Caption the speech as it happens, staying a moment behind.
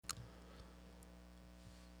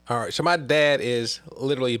All right, so my dad is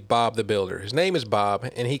literally Bob the Builder. His name is Bob,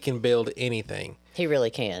 and he can build anything. He really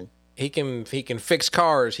can. He can fix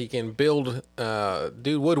cars. He can build,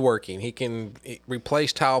 do woodworking. He can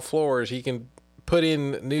replace tile floors. He can put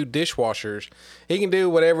in new dishwashers. He can do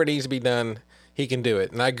whatever needs to be done. He can do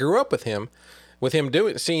it. And I grew up with him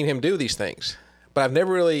seeing him do these things. But I've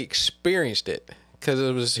never really experienced it because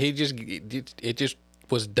it just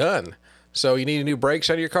was done. So you need new brakes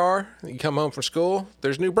on your car. You come home from school,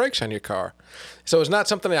 there's new brakes on your car. So it's not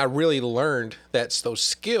something that I really learned. That's those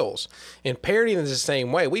skills. And parenting is the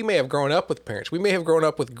same way. We may have grown up with parents. We may have grown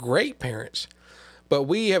up with great parents, but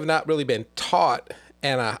we have not really been taught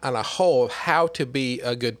on a whole of how to be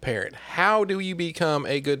a good parent. How do you become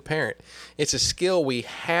a good parent? It's a skill we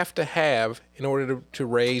have to have in order to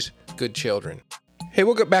raise good children. Hey,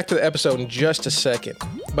 we'll get back to the episode in just a second.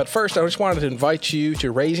 But first, I just wanted to invite you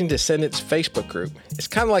to Raising Descendants Facebook group. It's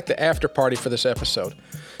kind of like the after party for this episode.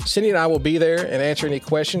 Cindy and I will be there and answer any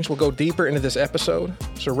questions. We'll go deeper into this episode.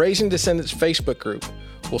 So Raising Descendants Facebook group.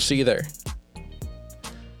 We'll see you there.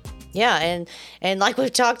 Yeah, and like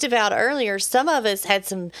we've talked about earlier, some of us had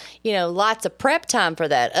some, lots of prep time for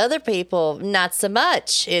that. Other people, not so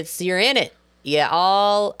much. You're in it. You're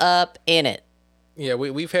all up in it. Yeah,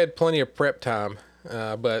 we've had plenty of prep time.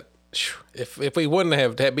 But if we wouldn't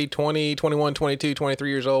have to be 20, 21, 22, 23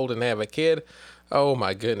 years old and have a kid, oh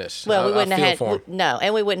my goodness. Well, we wouldn't have had, no,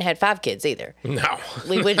 and we wouldn't have had 5 kids either. No.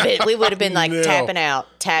 we would have been like No. tapping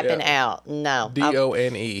out. No.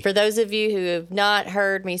 DONE. For those of you who have not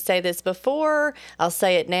heard me say this before, I'll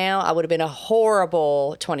say it now. I would have been a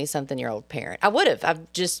horrible 20-something-year-old parent. I would have.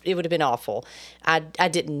 It would have been awful. I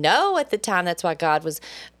didn't know at the time. That's why God was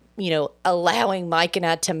allowing Mike and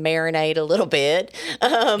I to marinate a little bit.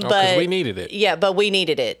 But we needed it. Yeah, but we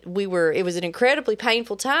needed it. It was an incredibly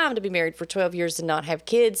painful time to be married for 12 years and not have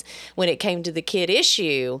kids when it came to the kid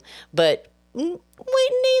issue. But neither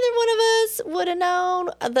one of us would have known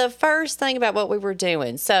the first thing about what we were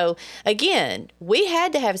doing. So again, we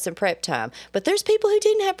had to have some prep time, but there's people who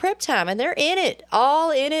didn't have prep time and they're in it,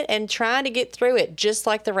 all in it and trying to get through it just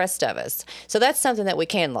like the rest of us. So that's something that we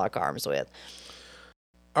can lock arms with.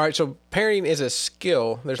 All right, so parenting is a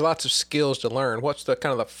skill. There's lots of skills to learn. What's the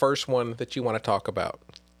kind of the first one that you want to talk about?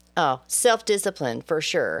 Oh, self-discipline for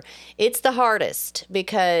sure. It's the hardest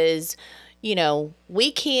because,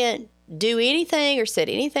 we can't do anything or set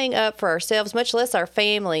anything up for ourselves, much less our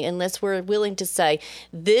family, unless we're willing to say,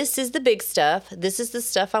 this is the big stuff. This is the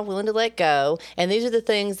stuff I'm willing to let go. And these are the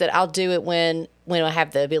things that I'll do it when I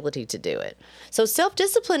have the ability to do it. So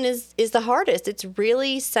self-discipline is the hardest. It's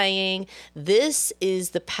really saying, this is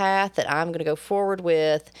the path that I'm going to go forward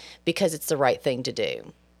with because it's the right thing to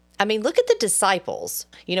do. I mean, look at the disciples.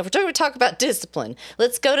 If we're going to talk about discipline,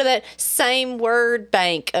 let's go to that same word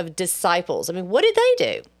bank of disciples. I mean, what did they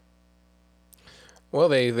do? Well,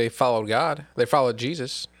 they followed God. They followed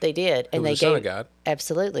Jesus. They did. And they gave, the Son of God.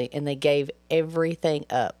 Absolutely. And they gave everything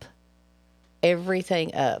up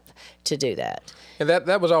to do that. And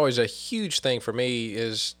that was always a huge thing for me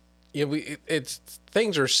is,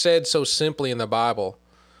 things are said so simply in the Bible.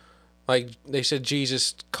 Like they said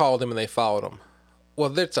Jesus called them and they followed him. Well,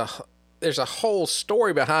 there's a whole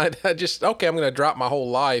story behind it. I'm going to drop my whole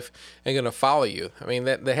life and going to follow you. I mean,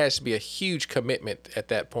 there has to be a huge commitment at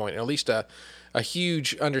that point, or at least a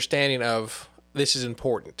huge understanding of this is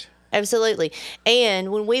important. Absolutely. And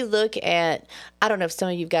when we look at, I don't know if some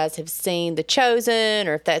of you guys have seen The Chosen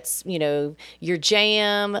or if that's, your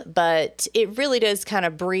jam, but it really does kind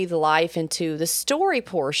of breathe life into the story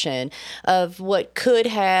portion of what could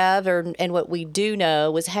have and what we do know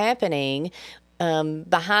was happening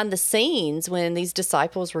behind the scenes when these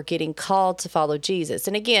disciples were getting called to follow Jesus.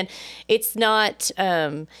 And again, it's not,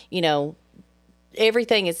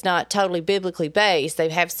 everything is not totally biblically based. They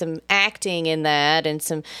have some acting in that and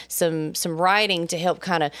some writing to help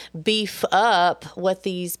kind of beef up what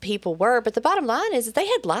these people were. But the bottom line is that they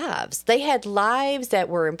had lives. They had lives that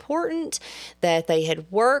were important, that they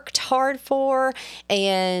had worked hard for,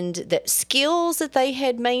 and that skills that they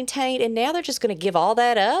had maintained. And now they're just going to give all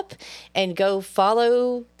that up and go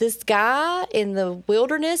follow this guy in the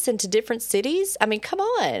wilderness into different cities. I mean, come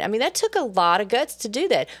on. I mean, that took a lot of guts to do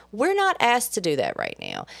that. We're not asked to do that right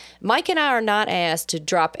now. Mike and I are not asked to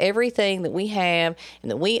drop everything that we have and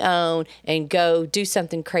that we own and go do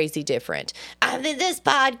something crazy different. I mean, this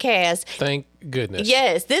podcast. Thank goodness.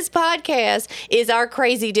 Yes, this podcast is our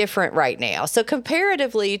crazy different right now. So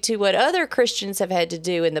comparatively to what other Christians have had to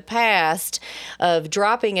do in the past of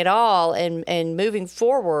dropping it all and moving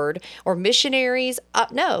forward, or missionaries,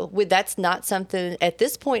 no, that's not something at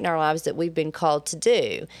this point in our lives that we've been called to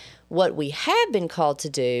do. what we have been called to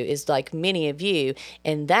do is like many of you,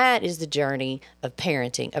 and that is the journey of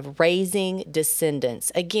parenting, of raising descendants.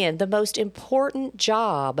 Again, the most important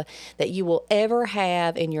job that you will ever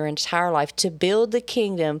have in your entire life, to build the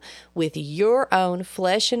kingdom with your own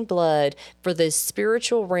flesh and blood for the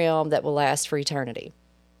spiritual realm that will last for eternity.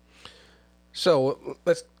 So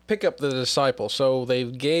let's pick up the disciples. So they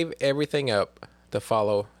gave everything up to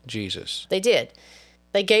follow Jesus. They did.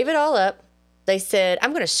 They gave it all up. They said,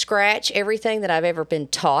 I'm going to scratch everything that I've ever been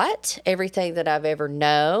taught, everything that I've ever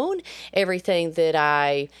known, everything that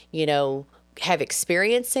I, have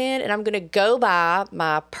experience in, and I'm going to go by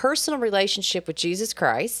my personal relationship with Jesus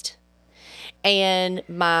Christ and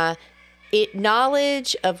my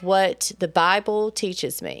knowledge of what the Bible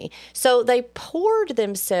teaches me. So they poured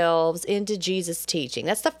themselves into Jesus' teaching.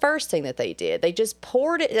 That's the first thing that they did. They just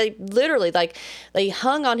poured it. They literally, they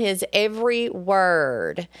hung on his every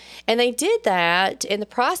word. And they did that in the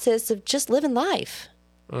process of just living life.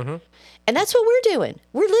 Mm-hmm. And that's what we're doing.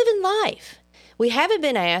 We're living life. We haven't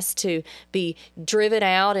been asked to be driven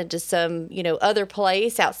out into some, other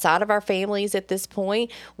place outside of our families at this point.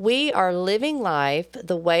 We are living life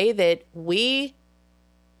the way that we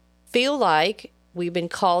feel like we've been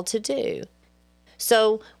called to do.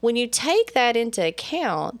 So when you take that into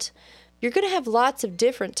account, you're going to have lots of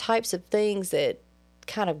different types of things that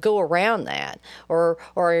kind of go around that or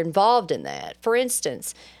are involved in that. For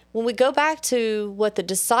instance, when we go back to what the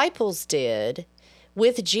disciples did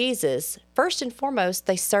with Jesus, first and foremost,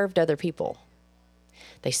 they served other people.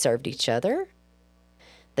 They served each other.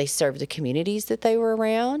 They served the communities that they were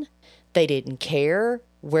around. They didn't care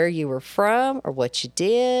where you were from or what you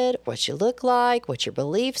did, what you looked like, what your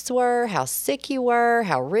beliefs were, how sick you were,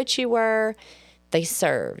 how rich you were. They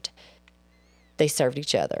served. They served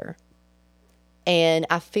each other. And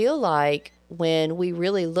I feel like when we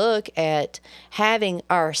really look at having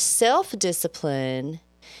our self-discipline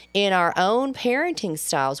in our own parenting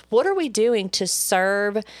styles, what are we doing to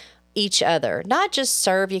serve each other? Not just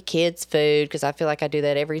serve your kids food, because I feel like I do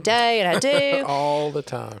that every day, and I do. All the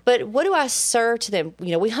time. But what do I serve to them?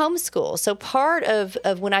 We homeschool. So part of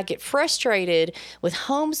when I get frustrated with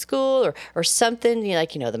homeschool or something,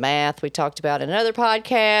 the math we talked about in another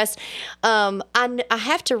podcast, I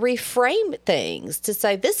have to reframe things to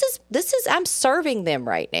say, this is I'm serving them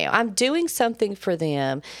right now. I'm doing something for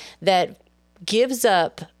them that gives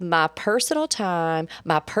up my personal time,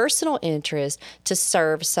 my personal interest to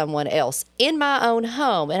serve someone else in my own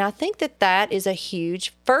home. And I think that is a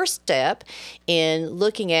huge first step in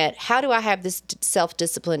looking at how do I have this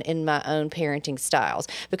self-discipline in my own parenting styles.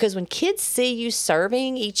 Because when kids see you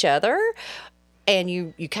serving each other and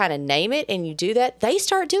you kind of name it and you do that, they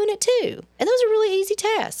start doing it too. And those are really easy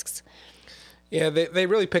tasks. Yeah, they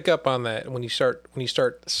really pick up on that. When you start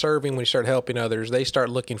serving, when you start helping others, they start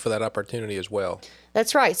looking for that opportunity as well.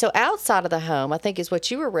 That's right. So outside of the home, I think is what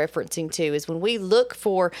you were referencing to, is when we look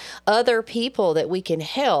for other people that we can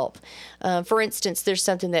help. For instance, there's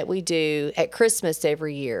something that we do at Christmas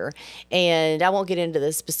every year, and I won't get into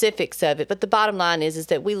the specifics of it, but the bottom line is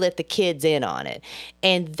that we let the kids in on it,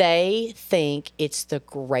 and they think it's the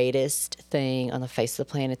greatest thing on the face of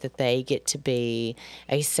the planet that they get to be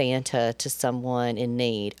a Santa to someone in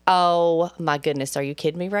need. Oh my goodness, are you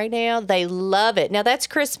kidding me right now? They love it. Now that's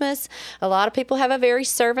Christmas. A lot of people have a very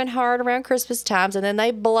servant heart around Christmas times, and then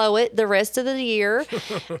they blow it the rest of the year.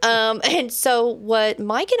 And so what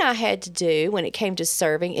Mike and I had to do when it came to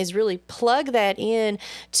serving is really plug that in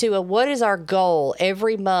to what is our goal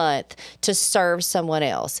every month to serve someone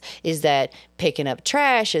else. Is that picking up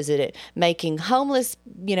trash? Is it making homeless,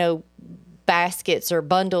 baskets or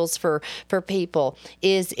bundles for people?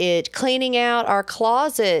 Is it cleaning out our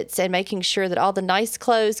closets and making sure that all the nice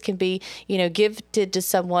clothes can be, gifted to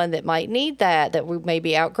someone that might need that we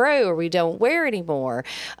maybe outgrow or we don't wear anymore?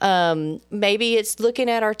 Maybe it's looking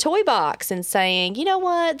at our toy box and saying, you know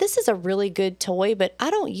what, this is a really good toy, but I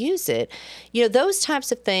don't use it. Those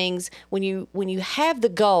types of things, when you have the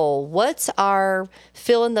goal, what's our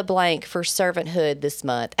fill in the blank for servanthood this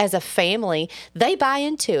month? As a family, they buy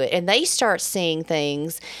into it and they start seeing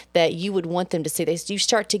things that you would want them to see. You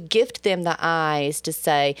start to gift them the eyes to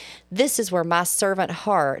say, this is where my servant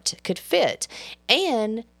heart could fit.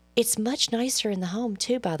 And it's much nicer in the home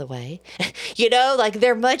too, by the way.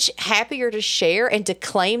 They're much happier to share and to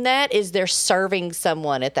claim that is they're serving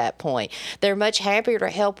someone at that point. They're much happier to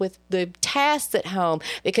help with the tasks at home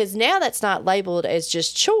because now that's not labeled as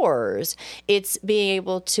just chores. It's being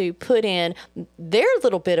able to put in their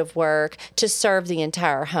little bit of work to serve the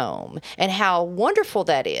entire home, and how wonderful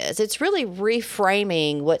that is. It's really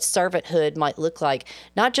reframing what servanthood might look like,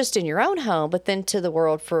 not just in your own home, but then to the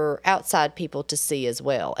world for outside people to see as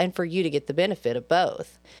well. and for you to get the benefit of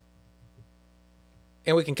both.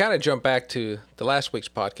 And we can kind of jump back to the last week's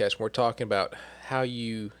podcast when we're talking about how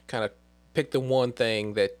you kind of pick the one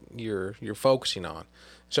thing that you're focusing on.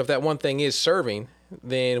 So if that one thing is serving,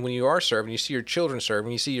 then when you are serving, you see your children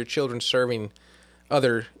serving, you see your children serving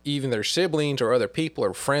even their siblings or other people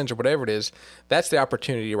or friends or whatever it is, that's the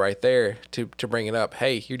opportunity right there to bring it up.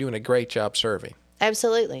 Hey, you're doing a great job serving.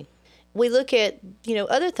 Absolutely. We look at,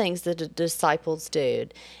 other things that the disciples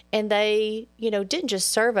did, and they, didn't just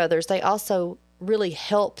serve others, they also really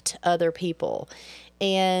helped other people.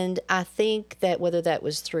 And I think that whether that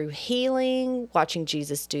was through healing, watching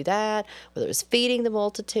Jesus do that, whether it was feeding the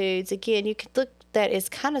multitudes, again, you could look at that as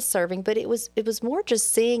kind of serving, but it was more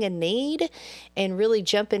just seeing a need and really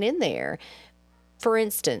jumping in there. For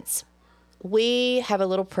instance, we have a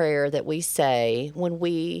little prayer that we say when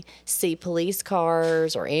we see police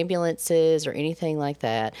cars or ambulances or anything like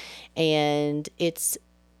that, and it's,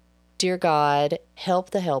 "Dear God, help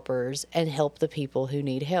the helpers and help the people who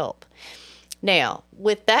need help." Now,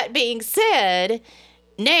 with that being said,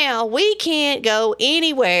 now we can't go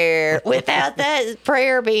anywhere without that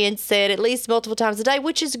prayer being said at least multiple times a day,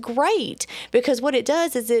 which is great, because what it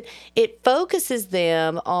does is it focuses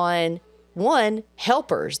them on, one,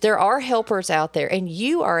 helpers. There are helpers out there, and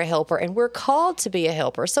you are a helper, and we're called to be a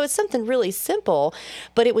helper. So it's something really simple,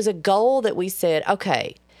 but it was a goal that we said,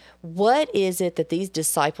 okay, what is it that these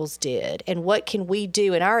disciples did, and what can we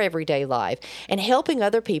do in our everyday life? And helping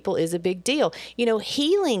other people is a big deal.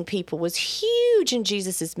 Healing people was huge in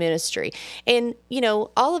Jesus's ministry. And,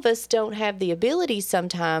 all of us don't have the ability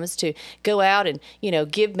sometimes to go out and,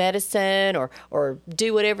 give medicine or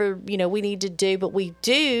do whatever, we need to do. But we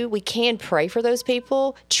can pray for those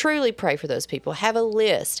people, truly pray for those people. Have a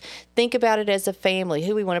list. Think about it as a family,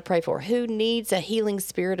 who we want to pray for, who needs a healing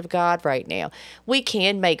spirit of God right now. We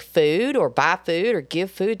can make food or buy food or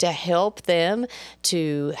give food to help them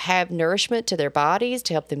to have nourishment to their bodies,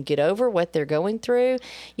 to help them get over what they're going through.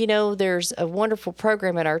 There's a wonderful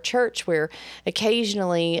program at our church where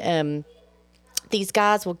occasionally these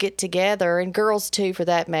guys will get together, and girls too for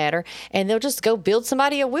that matter, and they'll just go build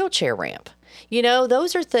somebody a wheelchair ramp.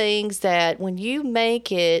 Those are things that when you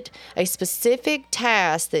make it a specific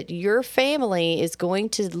task that your family is going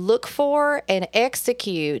to look for and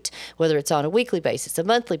execute, whether it's on a weekly basis, a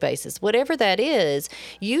monthly basis, whatever that is,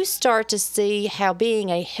 you start to see how being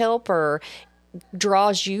a helper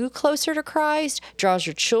draws you closer to Christ, draws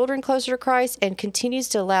your children closer to Christ, and continues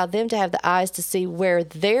to allow them to have the eyes to see where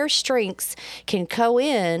their strengths can go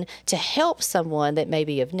in to help someone that may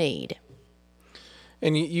be of need.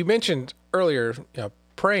 And you mentioned earlier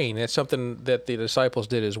praying. That's something that the disciples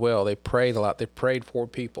did as well. They prayed a lot. They prayed for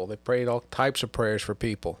people. They prayed all types of prayers for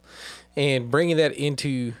people. And bringing that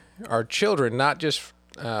into our children, not just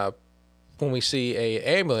when we see a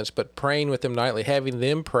ambulance, but praying with them nightly, having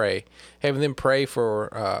them pray for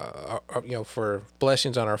for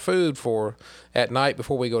blessings on our food, for at night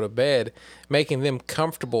before we go to bed, making them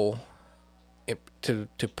comfortable to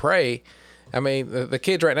pray. I mean, the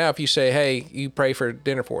kids right now, if you say, "Hey, you pray for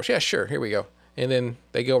dinner for us," yeah, sure, here we go, and then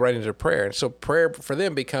they go right into prayer, and so prayer for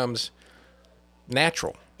them becomes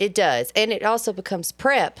natural. It does, and it also becomes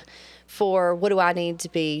prep for what do I need to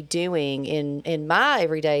be doing in my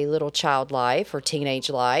everyday little child life or teenage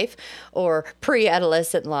life or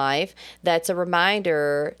pre-adolescent life. That's a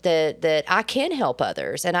reminder that I can help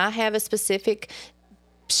others, and I have a specific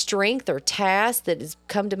strength or task that has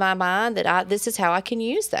come to my mind that this is how I can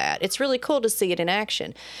use that. It's really cool to see it in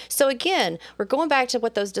action. So again, we're going back to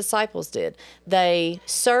what those disciples did. They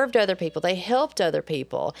served other people. They helped other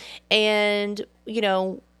people. And,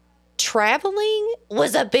 traveling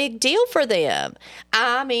was a big deal for them.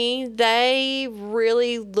 I mean, they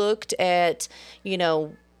really looked at,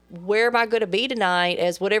 where am I going to be tonight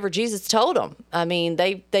as whatever Jesus told them. I mean,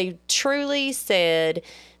 they truly said,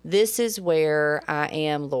 "This is where I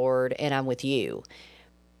am, Lord, and I'm with you."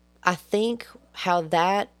 I think how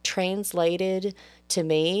that translated to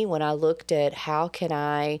me when I looked at how can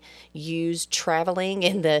I use traveling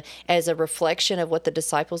as a reflection of what the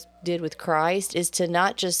disciples did with Christ is to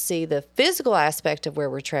not just see the physical aspect of where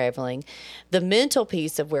we're traveling, the mental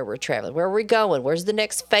piece of where we're traveling, where are we going, where's the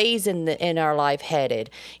next phase in our life headed,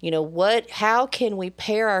 how can we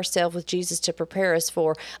pair ourselves with Jesus to prepare us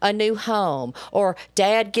for a new home, or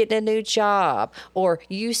dad getting a new job, or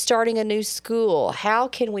you starting a new school. How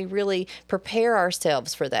can we really prepare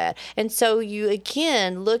ourselves for that? And so you again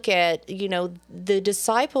look at, the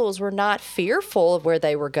disciples were not fearful of where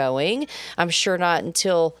they were going. I'm sure not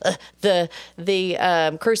until the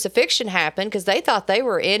crucifixion happened, because they thought they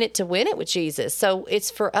were in it to win it with Jesus. So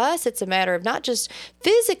it's for us, it's a matter of not just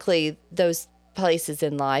physically those places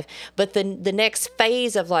in life, but the next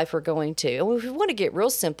phase of life we're going to. And if we want to get real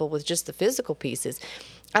simple with just the physical pieces,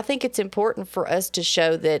 I think it's important for us to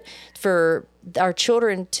show that for our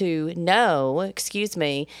children to know,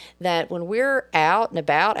 that when we're out and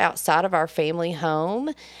about outside of our family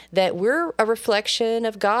home, that we're a reflection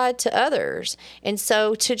of God to others. And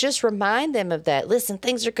so to just remind them of that, listen,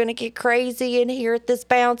 things are going to get crazy in here at this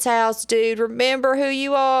bounce house, dude. Remember who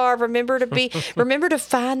you are. Remember to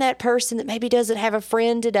find that person that maybe doesn't have a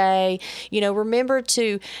friend today. Remember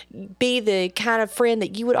to be the kind of friend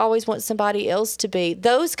that you would always want somebody else to be.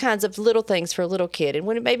 Those kinds of little things for a little kid. And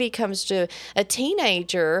when it maybe comes to a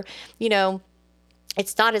teenager,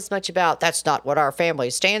 it's not as much about that's not what our family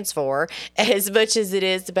stands for as much as it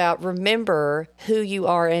is about remember who you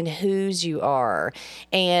are and whose you are.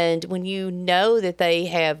 And when you know that they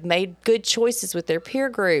have made good choices with their peer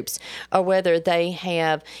groups, or whether they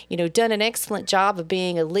have, done an excellent job of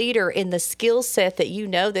being a leader in the skill set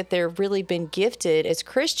that that they're really been gifted as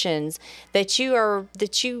Christians, that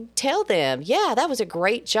you tell them, yeah, that was a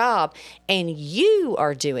great job. And you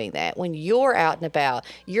are doing that when you're out and about,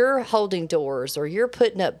 you're holding doors, or you're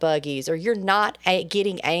putting up buggies, or you're not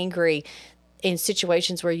getting angry in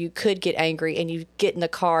situations where you could get angry, and you get in the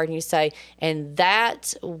car and you say, and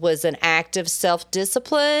that was an act of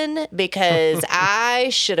self-discipline because I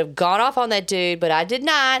should have gone off on that dude, but I did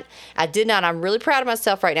not. I'm really proud of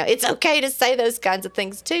myself right now. It's okay to say those kinds of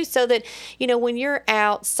things too, so that, when you're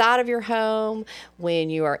outside of your home,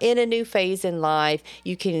 when you are in a new phase in life,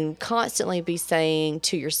 you can constantly be saying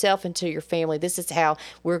to yourself and to your family, this is how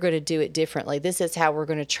we're going to do it differently. This is how we're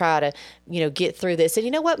going to try to, get through this. And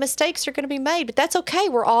you know what? Mistakes are going to be made, but that's okay.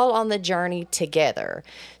 We're all on the journey together.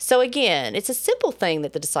 So again, it's a simple thing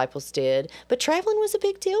that the disciples did, but traveling was a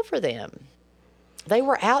big deal for them. They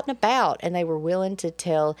were out and about, and they were willing to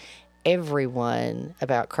tell everyone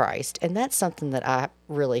about Christ. And that's something that I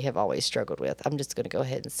really have always struggled with. I'm just going to go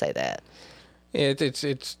ahead and say that. Yeah,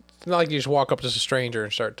 it's not like you just walk up to a stranger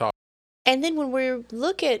and start talking. And then when we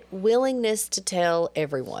look at willingness to tell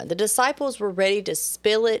everyone, the disciples were ready to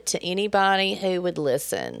spill it to anybody who would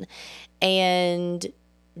listen. And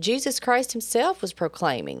Jesus Christ himself was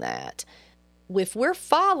proclaiming that. If we're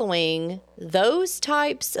following those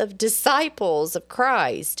types of disciples of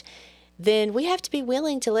Christ, then we have to be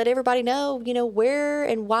willing to let everybody know, where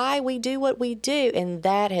and why we do what we do. And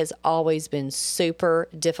that has always been super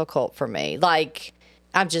difficult for me.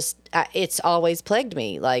 It's always plagued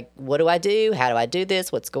me. Like, what do I do? How do I do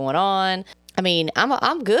this? What's going on? I mean,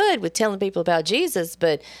 I'm good with telling people about Jesus,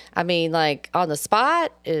 but I mean, like on the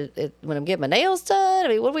spot, when I'm getting my nails done, I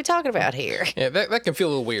mean, what are we talking about here? Yeah, that can feel a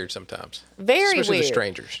little weird sometimes. Very especially weird. The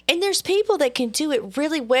strangers. And there's people that can do it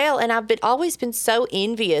really well, and I've always been so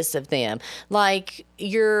envious of them. Like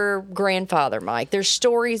your grandfather, Mike. There's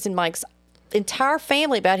stories in Mike's entire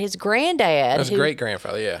family about his granddad. That's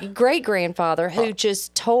great-grandfather, yeah. Great-grandfather who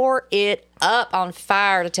just tore it up on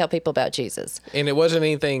fire to tell people about Jesus. And it wasn't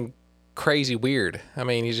anything crazy weird. I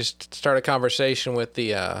mean, he just started a conversation with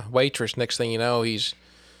the waitress. Next thing you know, he's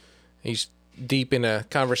deep in a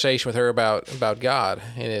conversation with her about God,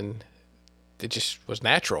 and it just was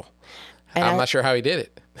natural. And I'm not sure how he did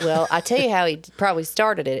it. Well, I tell you how he probably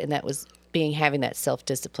started it, and that was having that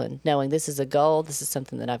self-discipline, knowing this is a goal, this is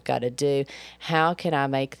something that I've got to do. How can I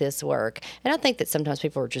make this work? And I think that sometimes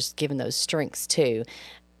people are just given those strengths too.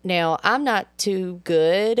 Now, I'm not too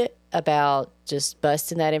good about just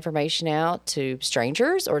busting that information out to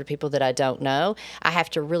strangers or to people that I don't know. I have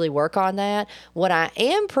to really work on that. What I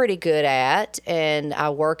am pretty good at, and I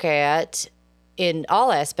work at in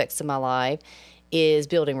all aspects of my life, is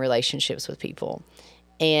building relationships with people.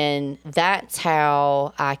 And that's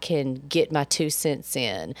how I can get my 2 cents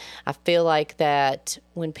in. I feel like that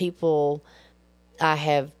when I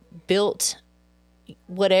have built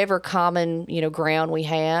whatever common, ground we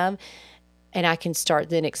have, and I can start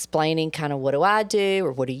then explaining kind of what do I do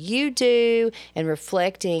or what do you do, and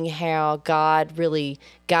reflecting how God really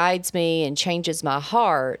guides me and changes my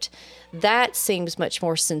heart. That seems much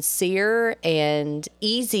more sincere and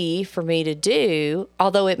easy for me to do,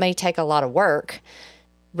 although it may take a lot of work,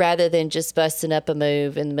 rather than just busting up a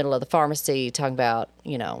move in the middle of the pharmacy talking about,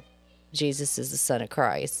 Jesus is the Son of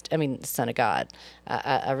Christ. I mean, the Son of God.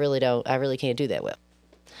 I really can't do that well.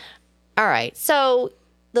 All right. So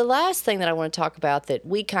the last thing that I want to talk about that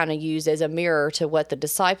we kind of use as a mirror to what the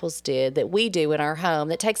disciples did that we do in our home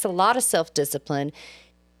that takes a lot of self-discipline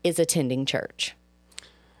is attending church.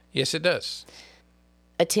 Yes, it does.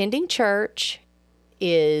 Attending church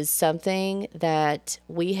is something that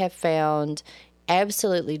we have found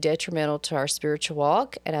absolutely detrimental to our spiritual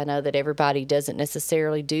walk. And I know that everybody doesn't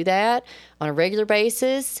necessarily do that on a regular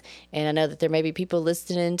basis. And I know that there may be people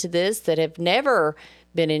listening to this that have never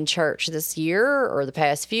been in church this year or the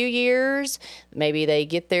past few years. Maybe they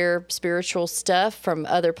get their spiritual stuff from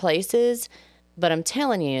other places. But I'm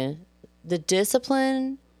telling you, the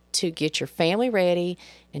discipline to get your family ready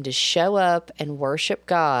and to show up and worship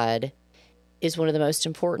God is one of the most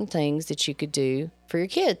important things that you could do for your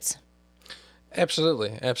kids.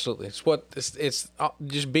 Absolutely, absolutely. It's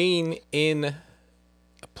just being in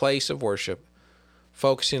a place of worship,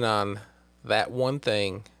 focusing on that one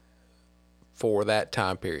thing for that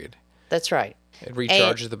time period. That's right. It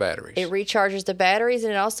recharges the batteries. It recharges the batteries,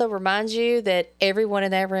 and it also reminds you that everyone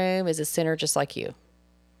in that room is a sinner just like you.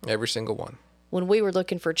 Every single one. When we were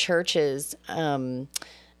looking for churches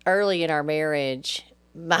early in our marriage,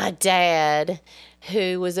 my dad,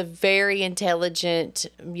 who was a very intelligent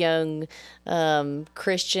young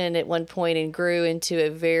Christian at one point and grew into a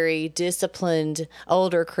very disciplined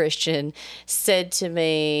older Christian, said to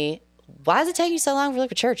me, "Why does it take you so long to look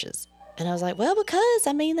for churches?" And I was like, well, because,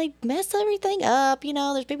 they mess everything up.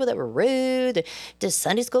 There's people that were rude. The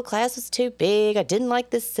Sunday school class was too big. I didn't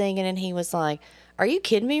like this singing. And he was like, are you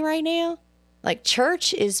kidding me right now? Like,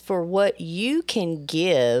 church is for what you can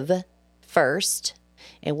give first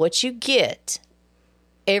and what you get.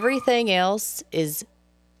 Everything else is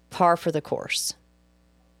par for the course.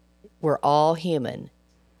 We're all human.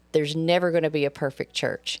 There's never going to be a perfect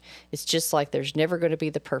church. It's just like there's never going to be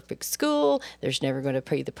the perfect school. There's never going to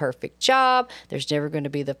be the perfect job. There's never going to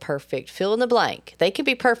be the perfect fill in the blank. They can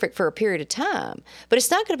be perfect for a period of time, but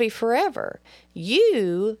it's not going to be forever.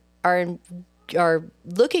 You are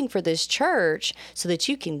looking for this church so that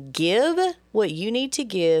you can give what you need to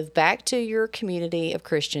give back to your community of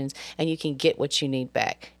Christians, and you can get what you need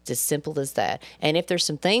back. It's as simple as that. And if there's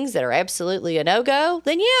some things that are absolutely a no-go,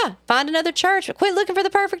 then yeah, find another church. But quit looking for the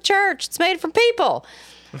perfect church. It's made from people.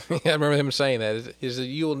 I remember him saying that is that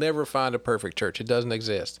you will never find a perfect church. It doesn't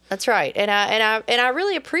exist. That's right. And I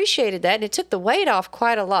really appreciated that, and it took the weight off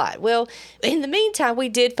quite a lot. Well, in the meantime, we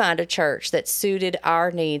did find a church that suited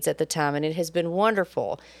our needs at the time, and it has been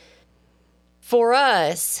wonderful for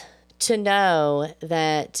us to know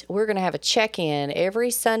that we're going to have a check-in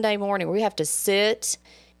every Sunday morning. We have to sit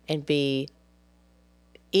and be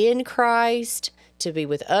in Christ, to be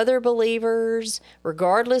with other believers,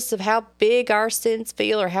 regardless of how big our sins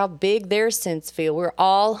feel or how big their sins feel. We're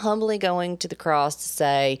all humbly going to the cross to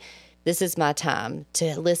say, this is my time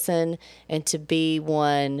to listen and to be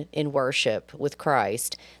one in worship with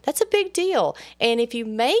Christ. That's a big deal. And if you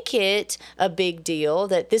make it a big deal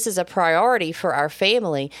that this is a priority for our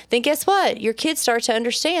family, then guess what? Your kids start to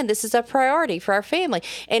understand this is a priority for our family.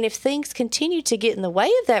 And if things continue to get in the way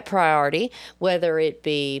of that priority, whether it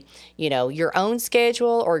be, your own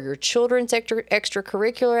schedule or your children's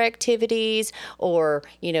extracurricular activities, or,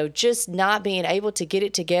 just not being able to get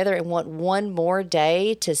it together and want one more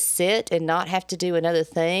day to sit and not have to do another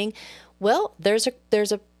thing, well, there's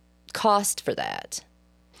a cost for that.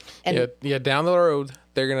 And yeah, down the road,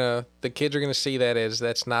 the kids are gonna see that as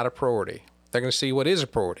that's not a priority. They're gonna see what is a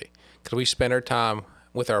priority because we spend our time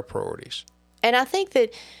with our priorities. And I think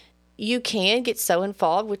that you can get so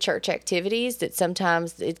involved with church activities that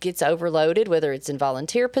sometimes it gets overloaded, whether it's in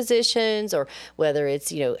volunteer positions or whether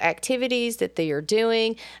it's, activities that they are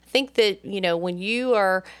doing. I think that, when you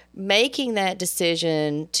are making that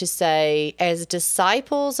decision to say, as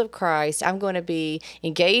disciples of Christ, I'm going to be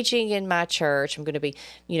engaging in my church. I'm going to be,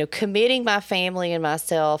 committing my family and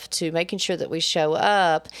myself to making sure that we show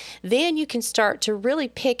up. Then you can start to really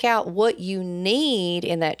pick out what you need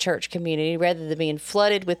in that church community rather than being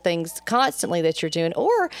flooded with things constantly that you're doing,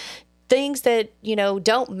 or things that,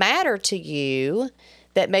 don't matter to you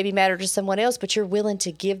that maybe matter to someone else, but you're willing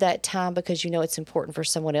to give that time because it's important for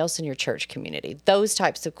someone else in your church community. Those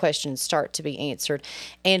types of questions start to be answered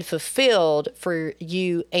and fulfilled for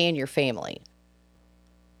you and your family.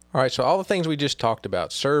 All right, so all the things we just talked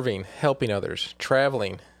about, serving, helping others,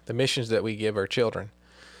 traveling, the missions that we give our children,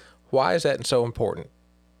 why is that so important?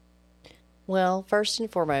 Well, first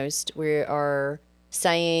and foremost, we are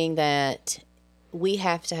saying that we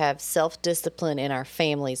have to have self-discipline in our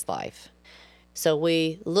family's life. So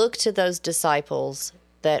we look to those disciples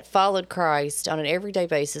that followed Christ on an everyday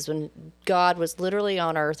basis when God was literally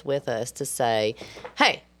on earth with us to say,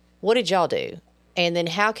 hey, what did y'all do? And then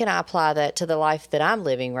how can I apply that to the life that I'm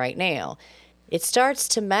living right now? It starts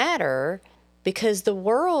to matter because the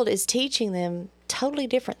world is teaching them totally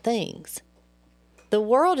different things. The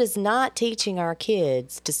world is not teaching our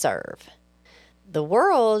kids to serve. The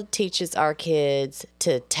world teaches our kids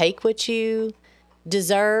to take what you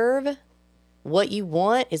deserve what you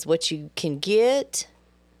want is what you can get,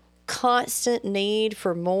 constant need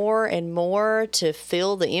for more and more to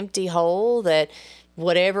fill the empty hole that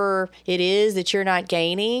whatever it is that you're not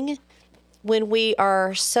gaining. When we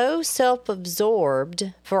are so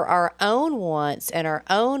self-absorbed for our own wants and our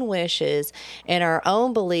own wishes and our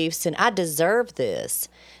own beliefs, and I deserve this,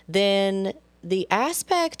 then the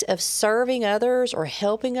aspect of serving others or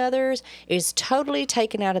helping others is totally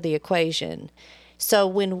taken out of the equation. So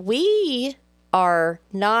when we are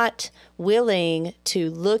not willing to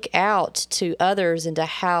look out to others and to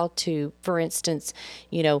how to, for instance,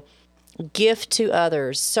 gift to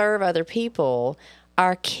others, serve other people,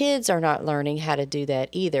 our kids are not learning how to do that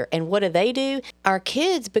either. And what do? Our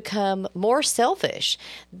kids become more selfish.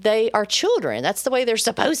 They are children. That's the way they're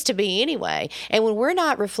supposed to be anyway. And when we're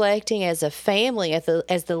not reflecting as a family, as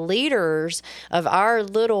the leaders of our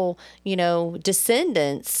little,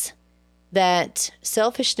 descendants, that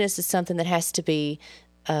selfishness is something that has to be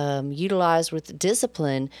utilized with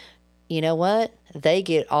discipline, you know what? They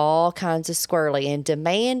get all kinds of squirrely and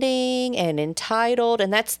demanding and entitled,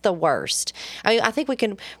 and that's the worst. I think we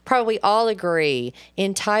can probably all agree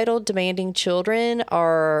entitled, demanding children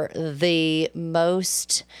are the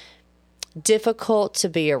most difficult to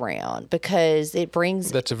be around because it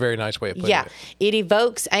brings... That's a very nice way of putting it. Yeah, it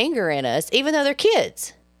evokes anger in us, even though they're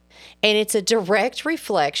kids. And it's a direct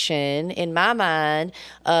reflection, in my mind,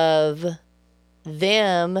 of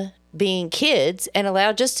them being kids and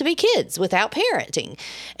allowed just to be kids without parenting.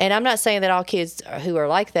 And I'm not saying that all kids who are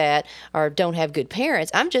like that or don't have good parents.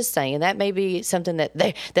 I'm just saying that may be something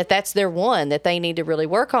that's their one that they need to really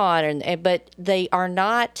work on. But they are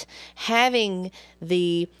not having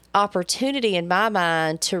the opportunity, in my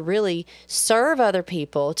mind, to really serve other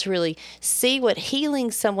people, to really see what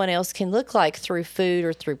healing someone else can look like through food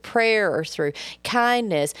or through prayer or through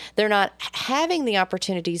kindness. They're not having the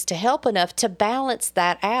opportunities to help enough to balance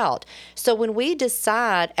that out. So when we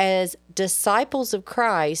decide as disciples of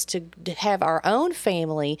Christ to have our own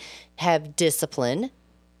family have discipline,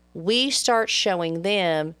 we start showing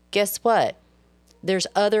them, guess what? There's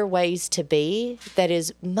other ways to be that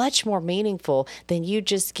is much more meaningful than you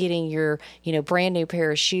just getting your, brand new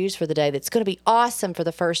pair of shoes for the day. That's going to be awesome for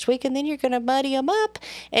the first week, and then you're going to muddy them up,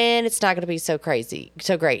 and it's not going to be so crazy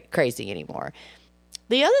anymore.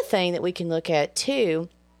 The other thing that we can look at too,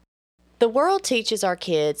 the world teaches our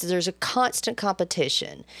kids there's a constant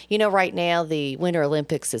competition. Right now the Winter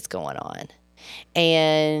Olympics is going on,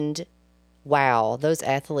 and wow, those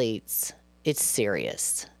athletes, it's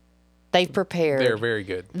serious. They've prepared. They're very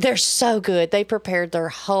good. They're so good. They prepared their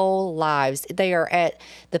whole lives. They are at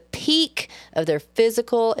the peak of their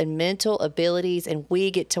physical and mental abilities, and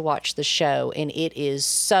we get to watch the show, and it is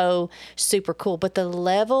so super cool. But the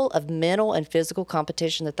level of mental and physical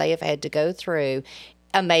competition that they have had to go through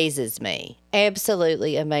amazes me.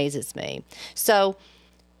 Absolutely amazes me. So,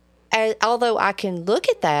 although I can look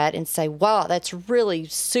at that and say, wow, that's really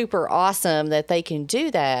super awesome that they can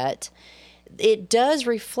do that, it does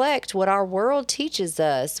reflect what our world teaches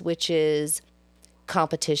us, which is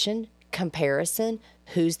competition, comparison,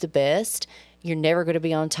 who's the best. You're never going to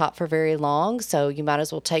be on top for very long, so you might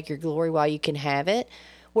as well take your glory while you can have it.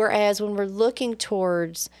 Whereas when we're looking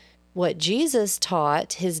towards what Jesus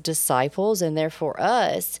taught his disciples and therefore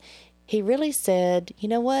us, he really said, you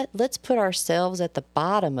know what? Let's put ourselves at the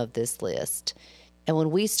bottom of this list. And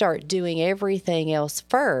when we start doing everything else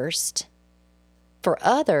first for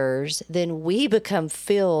others, then we become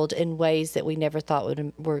filled in ways that we never thought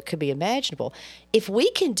could be imaginable. If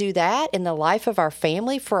we can do that in the life of our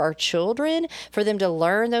family, for our children, for them to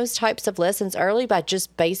learn those types of lessons early by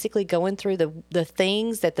just basically going through the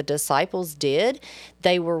things that the disciples did,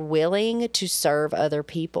 they were willing to serve other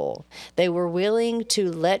people. They were willing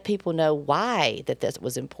to let people know why that this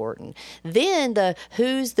was important. Then the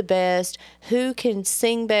who's the best, who can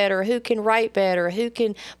sing better, who can write better, who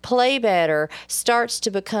can play better, starts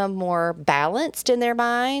to become more balanced in their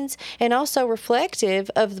minds and also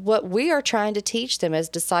reflective of what we are trying to teach them as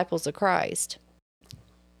disciples of Christ.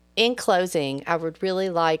 In closing, I would really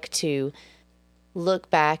like to look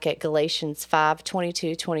back at Galatians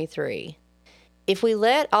 5:22-23. If we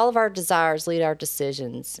let all of our desires lead our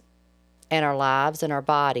decisions, and our lives and our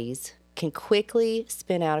bodies can quickly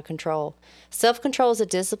spin out of control. Self-control is a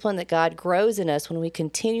discipline that God grows in us when we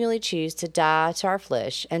continually choose to die to our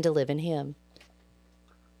flesh and to live in Him.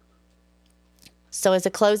 So as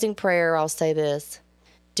a closing prayer, I'll say this.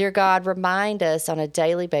 Dear God, remind us on a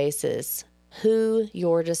daily basis who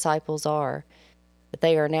your disciples are, that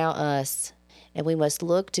they are now us, and we must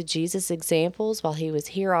look to Jesus' examples while He was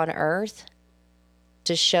here on earth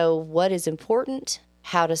to show what is important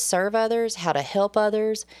how to serve others, how to help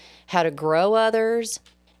others, how to grow others.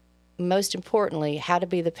 Most importantly, how to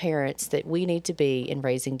be the parents that we need to be in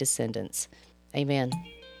raising descendants. Amen.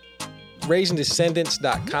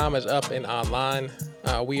 RaisingDescendants.com is up and online.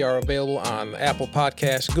 We are available on Apple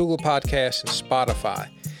Podcasts, Google Podcasts, and Spotify.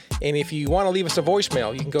 And if you want to leave us a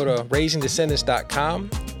voicemail, you can go to RaisingDescendants.com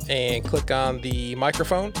and click on the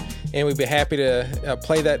microphone, and we'd be happy to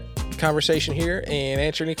play that conversation here and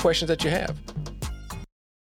answer any questions that you have.